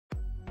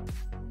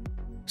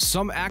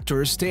Some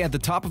actors stay at the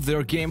top of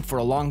their game for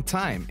a long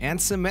time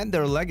and cement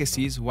their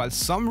legacies, while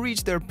some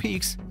reach their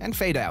peaks and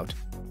fade out.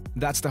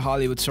 That's the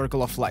Hollywood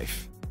circle of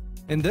life.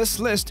 In this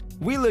list,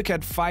 we look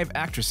at 5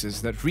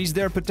 actresses that reached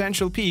their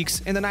potential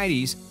peaks in the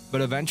 90s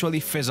but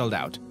eventually fizzled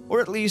out, or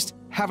at least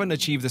haven't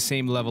achieved the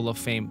same level of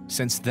fame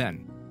since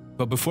then.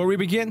 But before we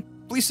begin,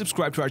 please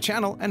subscribe to our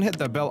channel and hit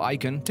the bell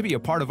icon to be a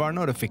part of our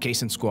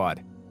notification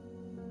squad.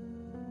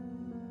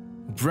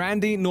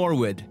 Brandy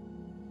Norwood.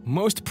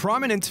 Most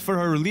prominent for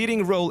her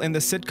leading role in the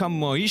sitcom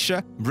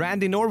Moesha,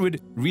 Brandy Norwood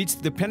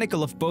reached the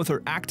pinnacle of both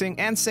her acting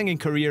and singing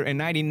career in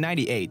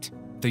 1998.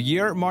 The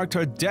year marked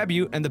her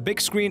debut on the big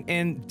screen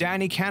in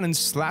Danny Cannon's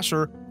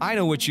slasher I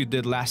Know What You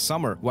Did Last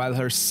Summer, while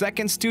her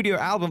second studio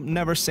album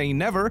Never Say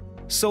Never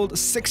sold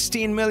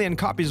 16 million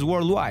copies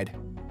worldwide.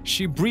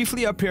 She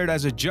briefly appeared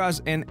as a judge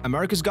in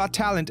America's Got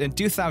Talent in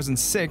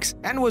 2006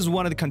 and was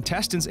one of the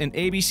contestants in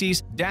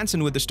ABC's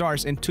Dancing with the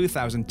Stars in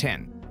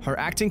 2010. Her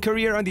acting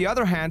career, on the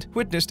other hand,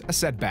 witnessed a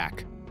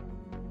setback.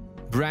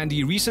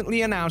 Brandy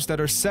recently announced that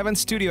her 7th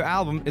studio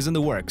album is in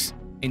the works.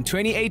 In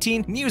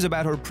 2018, news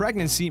about her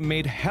pregnancy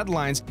made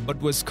headlines but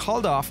was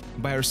called off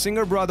by her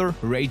singer brother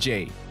Ray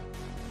J.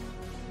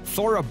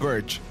 Thora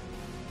Birch.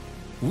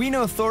 We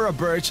know Thora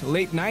Birch,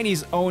 late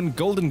 90s own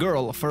Golden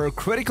Girl, for her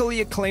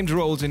critically acclaimed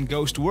roles in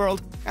Ghost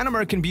World and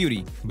American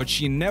Beauty, but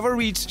she never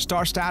reached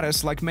star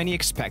status like many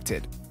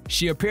expected.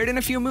 She appeared in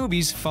a few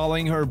movies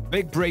following her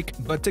big break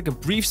but took a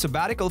brief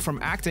sabbatical from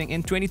acting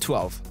in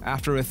 2012.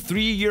 After a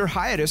 3-year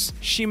hiatus,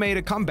 she made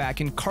a comeback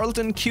in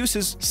Carlton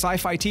Cuse's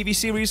sci-fi TV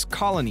series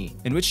Colony,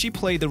 in which she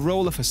played the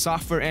role of a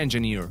software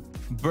engineer.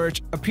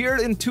 Birch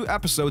appeared in 2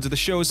 episodes of the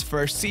show's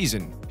first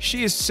season.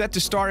 She is set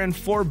to star in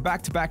 4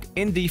 back-to-back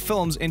indie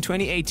films in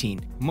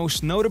 2018,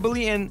 most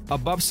notably in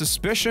Above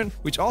Suspicion,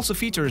 which also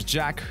features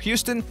Jack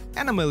Huston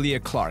and Emilia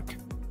Clarke.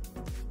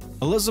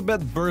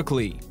 Elizabeth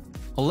Berkley.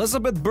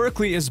 Elizabeth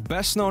Berkley is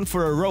best known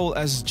for her role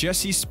as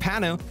Jessie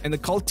Spano in the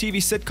cult TV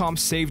sitcom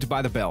Saved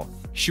by the Bell.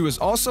 She was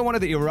also one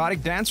of the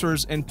erotic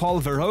dancers in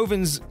Paul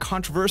Verhoeven's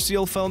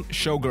controversial film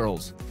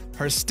Showgirls.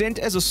 Her stint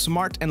as a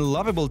smart and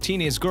lovable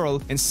teenage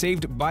girl in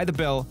Saved by the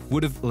Bell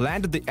would have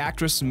landed the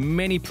actress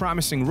many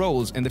promising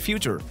roles in the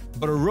future,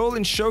 but her role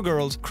in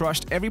Showgirls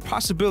crushed every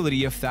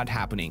possibility of that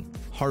happening.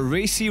 Her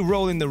racy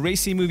role in the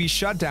racy movie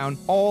shut down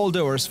all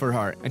doors for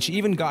her, and she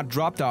even got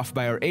dropped off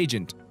by her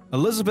agent.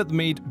 Elizabeth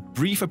made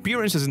brief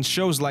appearances in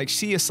shows like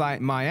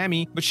CSI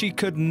Miami, but she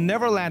could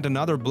never land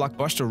another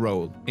blockbuster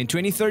role. In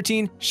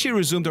 2013, she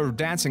resumed her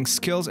dancing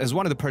skills as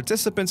one of the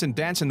participants in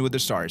Dancing with the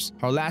Stars.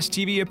 Her last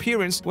TV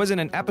appearance was in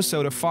an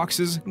episode of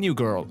Fox's New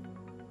Girl.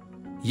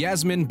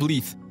 Yasmine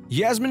Bleeth.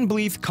 Yasmine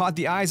Bleeth caught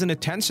the eyes and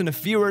attention of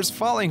viewers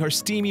following her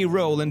steamy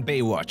role in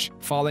Baywatch.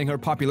 Following her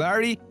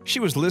popularity, she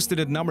was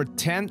listed at number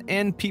 10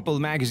 in People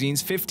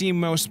magazine's 15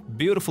 Most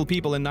Beautiful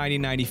People in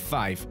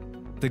 1995.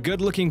 The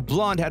good-looking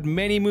blonde had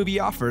many movie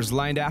offers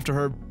lined after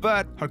her,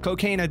 but her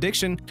cocaine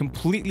addiction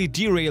completely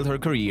derailed her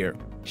career.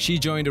 She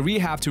joined a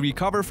rehab to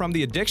recover from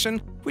the addiction,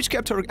 which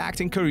kept her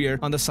acting career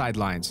on the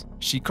sidelines.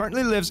 She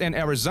currently lives in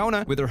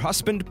Arizona with her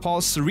husband Paul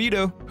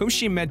Cerrito, whom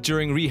she met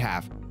during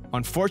rehab.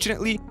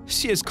 Unfortunately,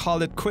 she has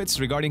called it quits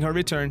regarding her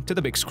return to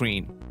the big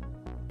screen.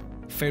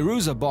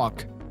 Fairuza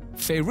Balk.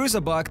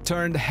 Fairuza Balk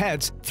turned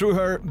heads through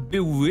her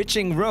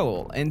bewitching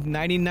role in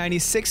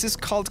 1996's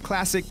cult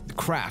classic The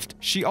Craft.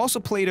 She also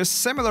played a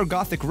similar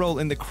gothic role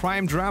in the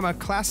crime drama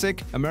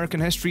classic American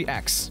History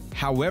X.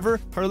 However,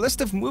 her list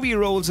of movie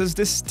roles has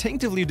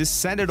distinctively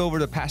descended over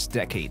the past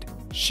decade.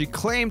 She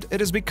claimed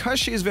it is because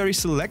she is very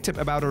selective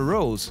about her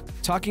roles.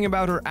 Talking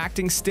about her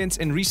acting stints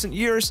in recent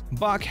years,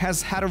 Balk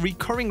has had a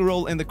recurring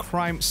role in the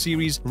crime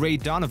series Ray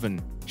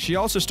Donovan. She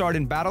also starred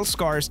in Battle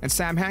Scars and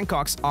Sam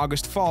Hancock's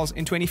August Falls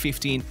in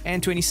 2015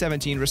 and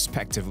 2017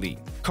 respectively.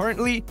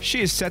 Currently,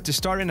 she is set to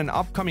star in an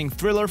upcoming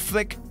thriller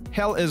flick,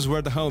 Hell Is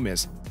Where the Home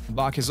Is.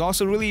 Balk has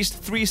also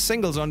released 3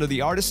 singles under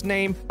the artist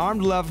name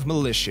Armed Love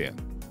Militia.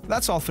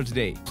 That's all for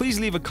today. Please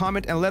leave a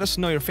comment and let us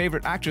know your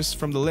favorite actress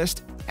from the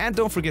list, and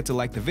don't forget to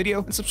like the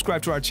video and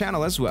subscribe to our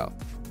channel as well.